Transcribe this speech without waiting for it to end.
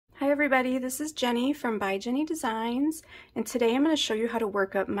everybody, this is Jenny from By Jenni Designs, and today I'm going to show you how to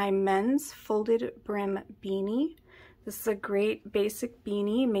work up my men's folded brim beanie. This is a great basic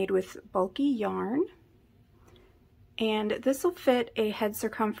beanie made with bulky yarn, and this will fit a head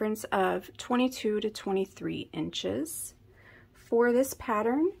circumference of 22 to 23 inches. For this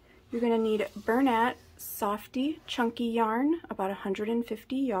pattern, you're going to need Bernat Softy Chunky yarn, about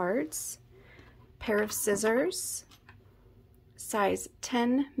 150 yards, pair of scissors, size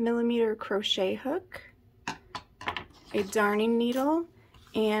 10mm crochet hook, a darning needle,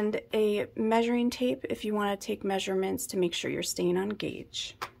 and a measuring tape if you want to take measurements to make sure you're staying on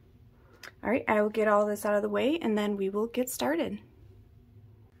gauge. Alright, I will get all this out of the way and then we will get started.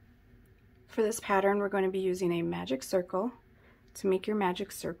 For this pattern, we're going to be using a magic circle. To make your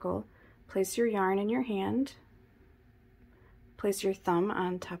magic circle, place your yarn in your hand, place your thumb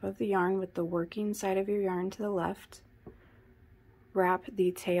on top of the yarn with the working side of your yarn to the left, wrap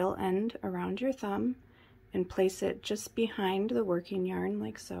the tail end around your thumb and place it just behind the working yarn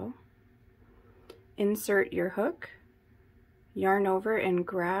like so. Insert your hook, yarn over and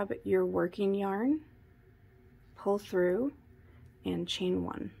grab your working yarn, pull through, and chain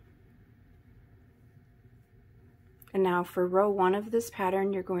one. And now for row 1 of this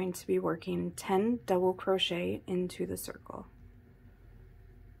pattern, you're going to be working 10 double crochet into the circle.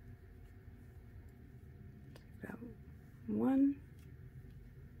 So 1,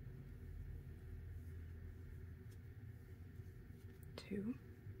 2,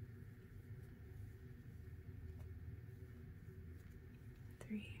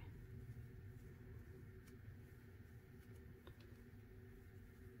 3,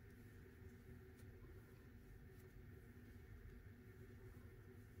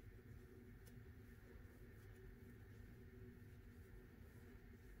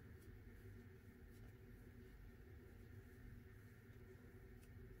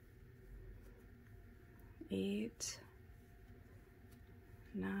 8,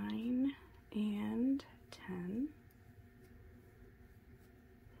 9, and 10.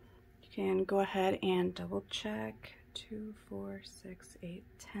 You can go ahead and double check 2, 4, 6, 8,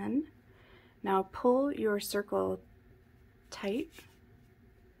 10. Now pull your circle tight.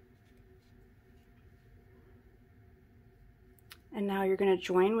 And now you're going to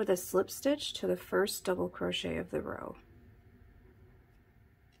join with a slip stitch to the first double crochet of the row.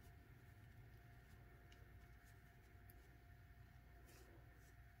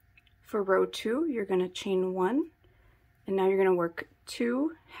 For row 2, you're going to chain 1, and now you're going to work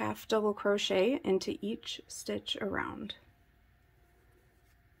 2 half double crochet into each stitch around.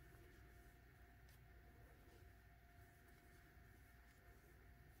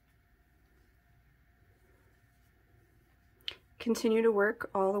 Continue to work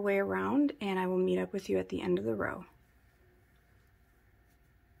all the way around, and I will meet up with you at the end of the row.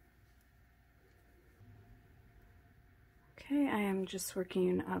 Okay, I am just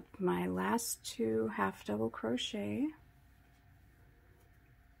working up my last 2 half double crochet.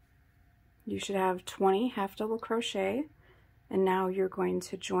 You should have 20 half double crochet, and now you're going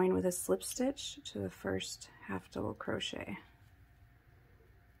to join with a slip stitch to the first half double crochet.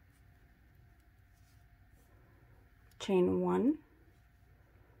 Chain 1,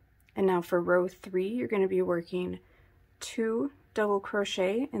 and now for row 3, you're going to be working 2 double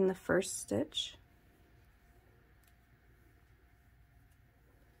crochet in the first stitch,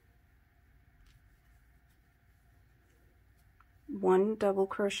 1 double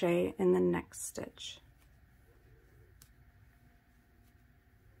crochet in the next stitch,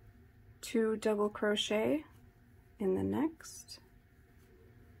 2 double crochet in the next,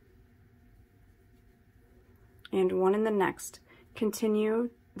 and 1 in the next. Continue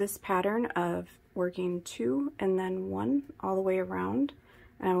this pattern of working 2 and then 1 all the way around,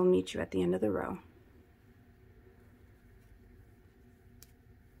 and I will meet you at the end of the row.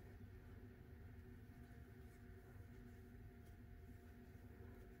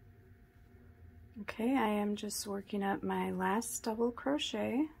 Okay, I am just working up my last double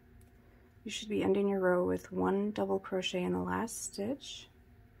crochet. You should be ending your row with 1 double crochet in the last stitch.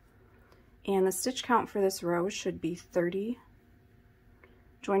 And the stitch count for this row should be 30.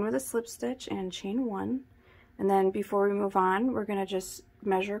 Join with a slip stitch and chain 1. And then before we move on, we're going to just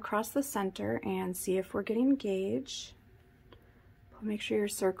measure across the center and see if we're getting gauge. Make sure your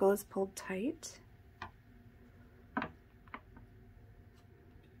circle is pulled tight.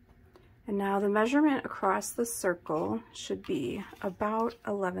 And now the measurement across the circle should be about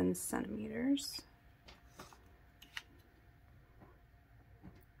 11 centimeters.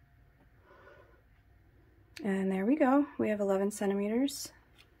 And there we go, we have 11 centimeters.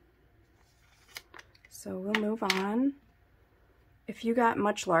 So we'll move on. If you got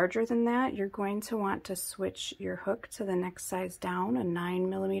much larger than that, you're going to want to switch your hook to the next size down, a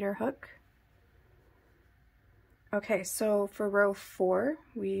 9mm hook. Okay, so for row 4,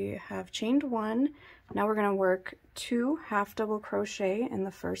 we have chained 1. Now we're going to work 2 half double crochet in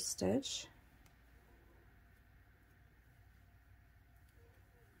the first stitch.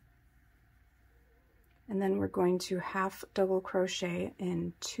 And then we're going to half double crochet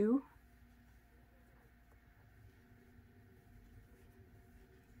in 2.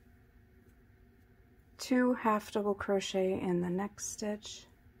 Two half double crochet in the next stitch.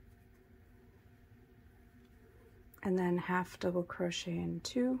 And then half double crochet in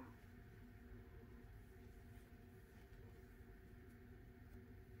 2.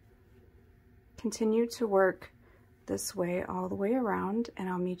 Continue to work this way all the way around, and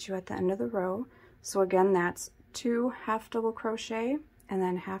I'll meet you at the end of the row. So again, that's 2 half double crochet and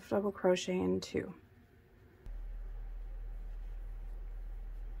then half double crochet in 2.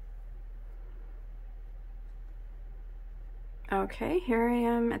 Okay, here I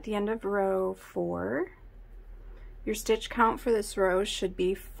am at the end of row 4. Your stitch count for this row should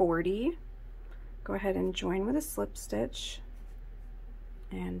be 40. Go ahead and join with a slip stitch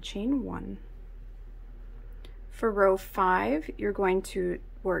and chain 1. For row 5, you're going to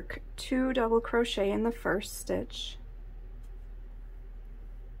work 2 double crochet in the first stitch.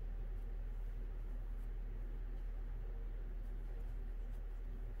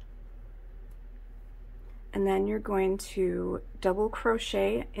 And then you're going to double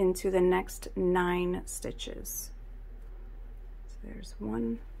crochet into the next 9 stitches. So there's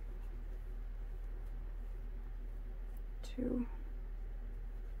 1, 2,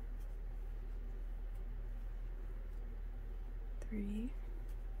 3,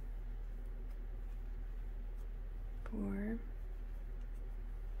 4,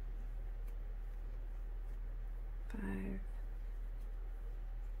 5,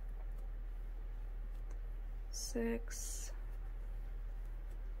 6,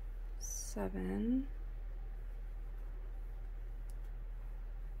 7,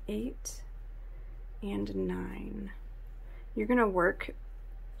 8, and 9. You're going to work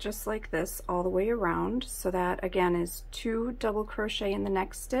just like this all the way around, so that again is 2 double crochet in the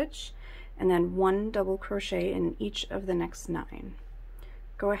next stitch and then 1 double crochet in each of the next 9.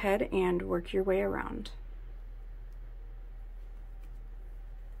 Go ahead and work your way around.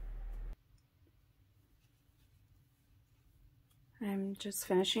 I'm just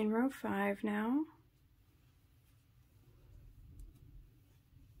finishing row 5 now.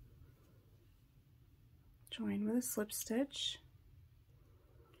 Join with a slip stitch.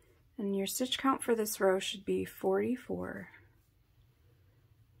 And your stitch count for this row should be 44.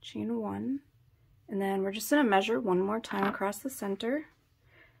 Chain 1, and then we're just going to measure one more time across the center.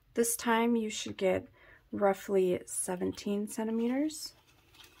 This time you should get roughly 17 centimeters.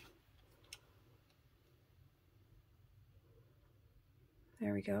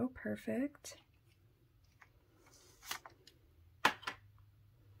 There we go, perfect.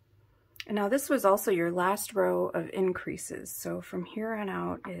 And now this was also your last row of increases, so from here on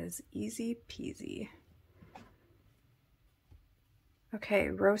out is easy peasy. Okay,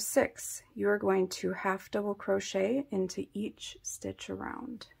 row 6, you are going to half double crochet into each stitch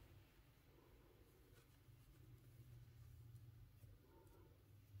around.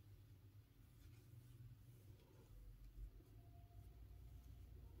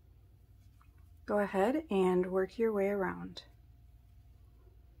 Go ahead and work your way around.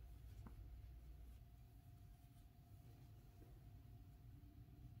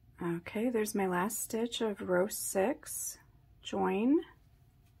 Okay, there's my last stitch of row 6. Join,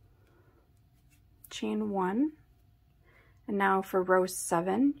 chain 1, and now for row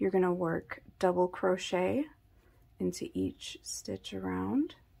 7, you're going to work double crochet into each stitch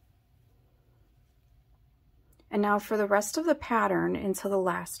around. And now for the rest of the pattern until the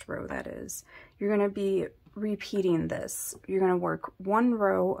last row, that is, you're going to be repeating this. You're going to work 1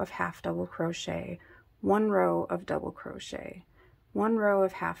 row of half double crochet, 1 row of double crochet, 1 row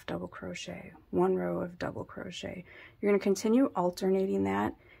of half double crochet, 1 row of double crochet. You're going to continue alternating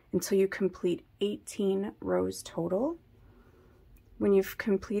that until you complete 18 rows total. When you've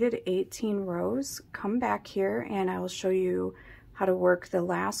completed 18 rows, come back here and I will show you how to work the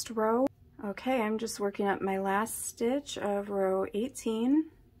last row. Okay, I'm just working up my last stitch of row 18.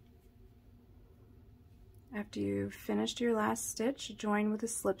 After you've finished your last stitch, join with a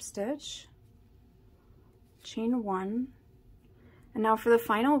slip stitch, chain 1, and now for the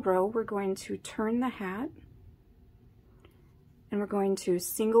final row, we're going to turn the hat and we're going to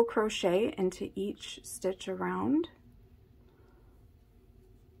single crochet into each stitch around.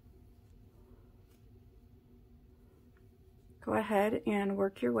 Go go ahead and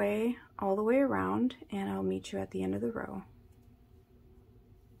work your way all the way around, and I'll meet you at the end of the row.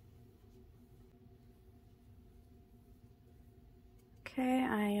 Okay,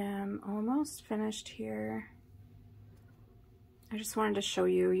 I am almost finished here. I just wanted to show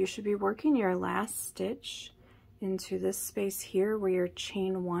you, you should be working your last stitch into this space here where your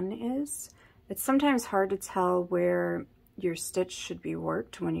chain 1 is. It's sometimes hard to tell where your stitch should be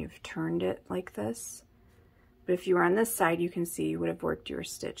worked when you've turned it like this. But if you were on this side, you can see you would have worked your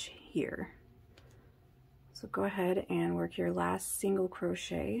stitch here. So go ahead and work your last single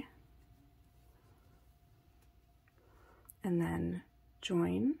crochet, and then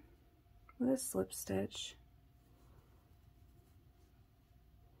join with a slip stitch.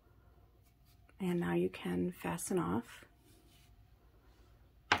 And now you can fasten off.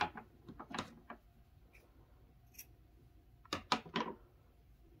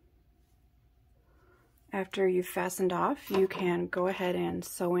 After you've fastened off, you can go ahead and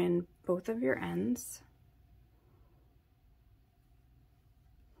sew in both of your ends.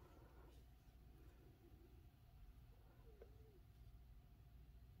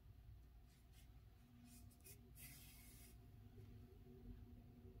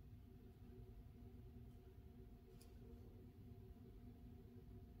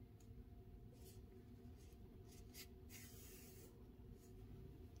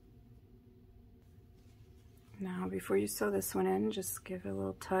 Now, before you sew this one in, just give it a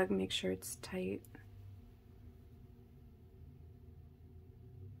little tug, make sure it's tight.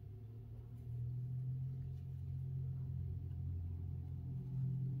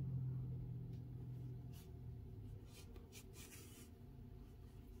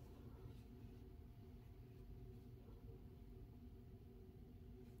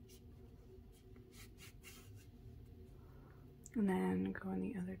 And then go in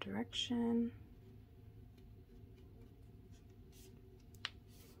the other direction.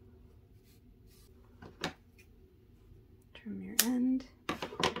 Trim your end.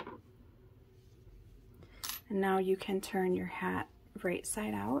 And now you can turn your hat right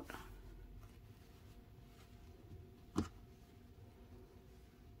side out.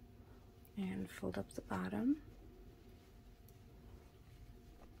 And fold up the bottom.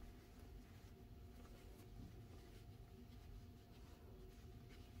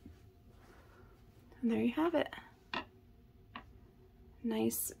 And there you have it.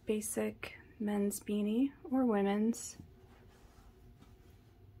 Nice basic men's beanie or women's.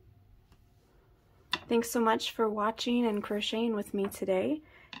 Thanks so much for watching and crocheting with me today,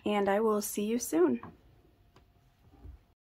 and I will see you soon.